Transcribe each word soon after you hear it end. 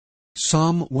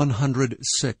Psalm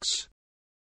 106.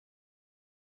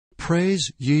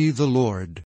 Praise ye the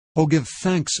Lord. O give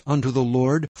thanks unto the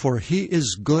Lord, for he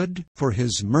is good, for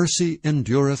his mercy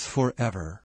endureth for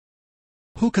ever.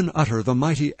 Who can utter the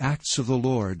mighty acts of the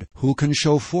Lord? Who can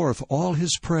show forth all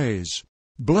his praise?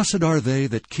 Blessed are they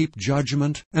that keep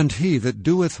judgment, and he that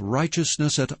doeth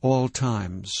righteousness at all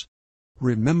times.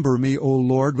 Remember me, O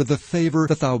Lord, with the favor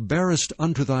that thou bearest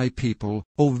unto thy people.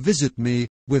 O visit me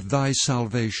with thy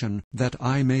salvation, that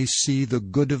I may see the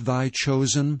good of thy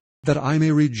chosen, that I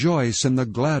may rejoice in the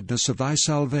gladness of thy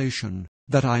salvation,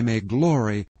 that I may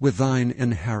glory with thine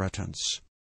inheritance.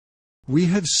 We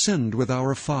have sinned with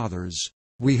our fathers.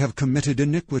 We have committed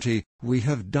iniquity. We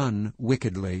have done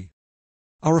wickedly.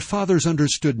 Our fathers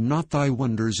understood not thy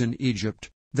wonders in Egypt.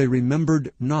 They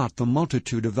remembered not the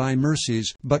multitude of thy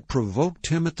mercies, but provoked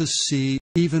him at the sea,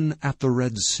 even at the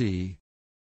Red Sea.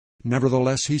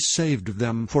 Nevertheless he saved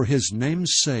them for his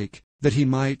name's sake, that he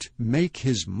might make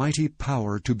his mighty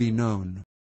power to be known.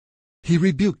 He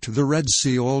rebuked the Red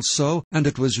Sea also, and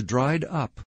it was dried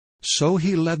up. So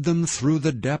he led them through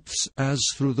the depths as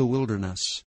through the wilderness.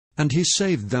 And he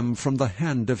saved them from the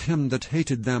hand of him that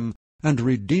hated them, and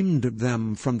redeemed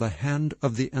them from the hand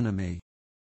of the enemy.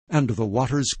 And the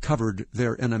waters covered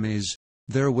their enemies.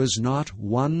 There was not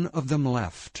one of them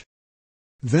left.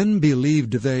 Then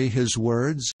believed they his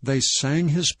words. They sang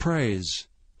his praise.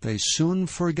 They soon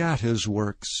forgat his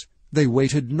works. They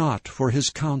waited not for his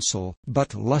counsel,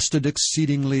 but lusted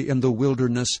exceedingly in the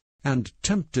wilderness, and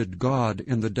tempted God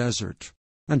in the desert.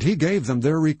 And he gave them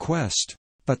their request,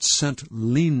 but sent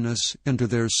leanness into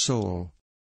their soul.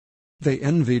 They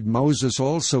envied Moses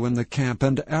also in the camp,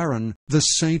 and Aaron, the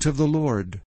saint of the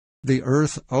Lord. The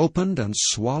earth opened and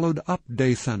swallowed up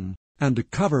Dathan,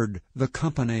 and covered the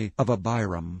company of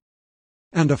Abiram.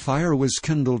 And a fire was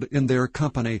kindled in their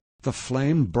company, the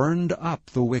flame burned up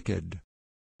the wicked.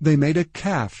 They made a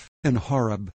calf in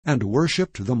Horeb, and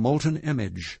worshipped the molten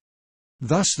image.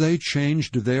 Thus they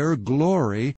changed their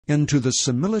glory into the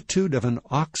similitude of an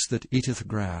ox that eateth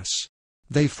grass.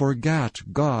 They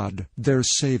forgat God their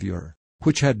Saviour,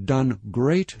 which had done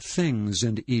great things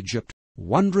in Egypt,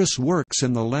 wondrous works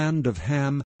in the land of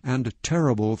Ham, and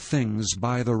terrible things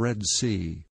by the Red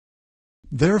Sea.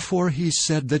 Therefore he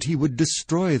said that he would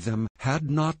destroy them, had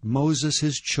not Moses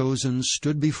his chosen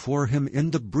stood before him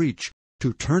in the breach,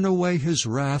 to turn away his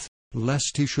wrath,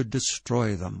 lest he should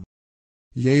destroy them.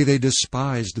 Yea, they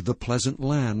despised the pleasant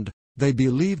land. They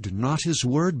believed not his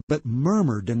word, but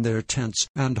murmured in their tents,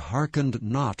 and hearkened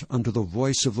not unto the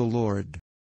voice of the Lord.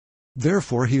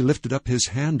 Therefore he lifted up his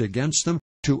hand against them,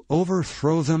 to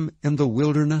overthrow them in the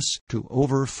wilderness, to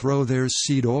overthrow their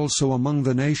seed also among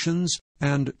the nations,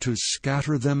 and to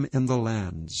scatter them in the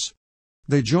lands.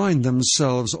 They joined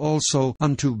themselves also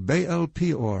unto Baal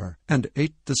Peor, and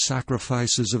ate the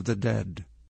sacrifices of the dead.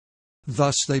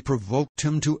 Thus they provoked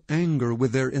him to anger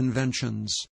with their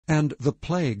inventions, and the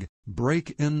plague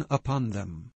brake in upon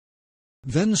them.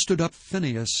 Then stood up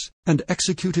Phinehas, and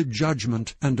executed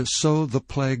judgment, and so the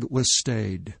plague was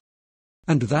stayed.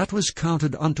 And that was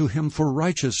counted unto him for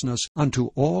righteousness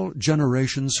unto all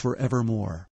generations for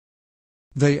evermore.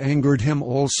 They angered him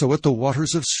also at the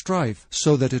waters of strife,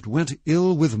 so that it went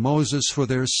ill with Moses for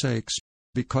their sakes,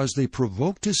 because they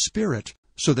provoked his spirit,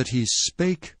 so that he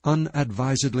spake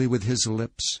unadvisedly with his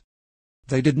lips.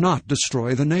 They did not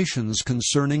destroy the nations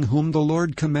concerning whom the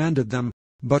Lord commanded them,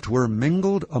 but were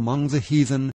mingled among the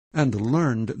heathen, and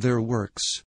learned their works.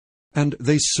 And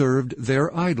they served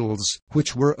their idols,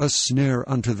 which were a snare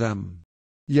unto them.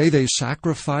 Yea, they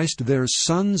sacrificed their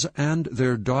sons and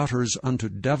their daughters unto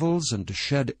devils, and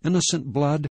shed innocent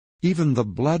blood, even the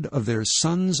blood of their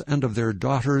sons and of their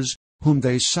daughters, whom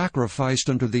they sacrificed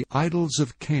unto the idols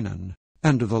of Canaan,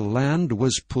 and the land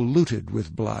was polluted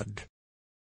with blood.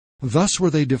 Thus were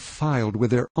they defiled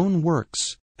with their own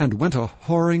works, and went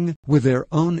a-whoring with their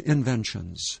own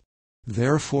inventions.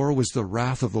 Therefore was the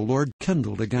wrath of the Lord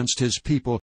kindled against his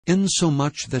people,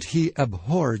 insomuch that he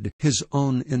abhorred his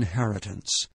own inheritance.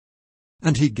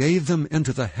 And he gave them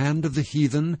into the hand of the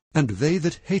heathen, and they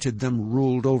that hated them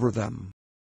ruled over them.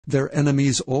 Their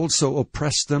enemies also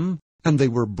oppressed them, and they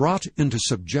were brought into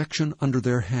subjection under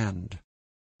their hand.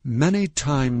 Many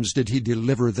times did he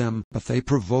deliver them, but they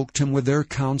provoked him with their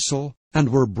counsel, and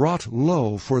were brought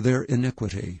low for their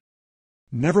iniquity.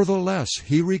 Nevertheless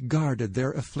he regarded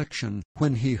their affliction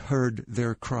when he heard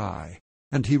their cry,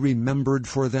 and he remembered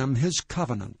for them his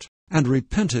covenant, and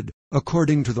repented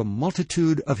according to the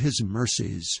multitude of his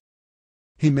mercies.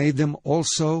 He made them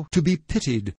also to be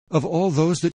pitied of all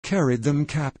those that carried them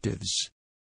captives.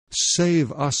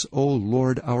 Save us, O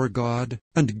Lord our God,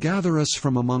 and gather us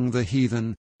from among the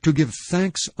heathen, to give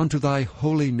thanks unto thy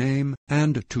holy name,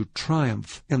 and to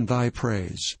triumph in thy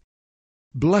praise.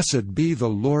 Blessed be the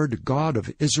Lord God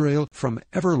of Israel from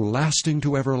everlasting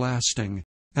to everlasting.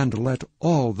 And let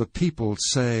all the people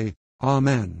say,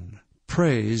 Amen.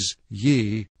 Praise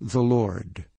ye the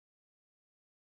Lord.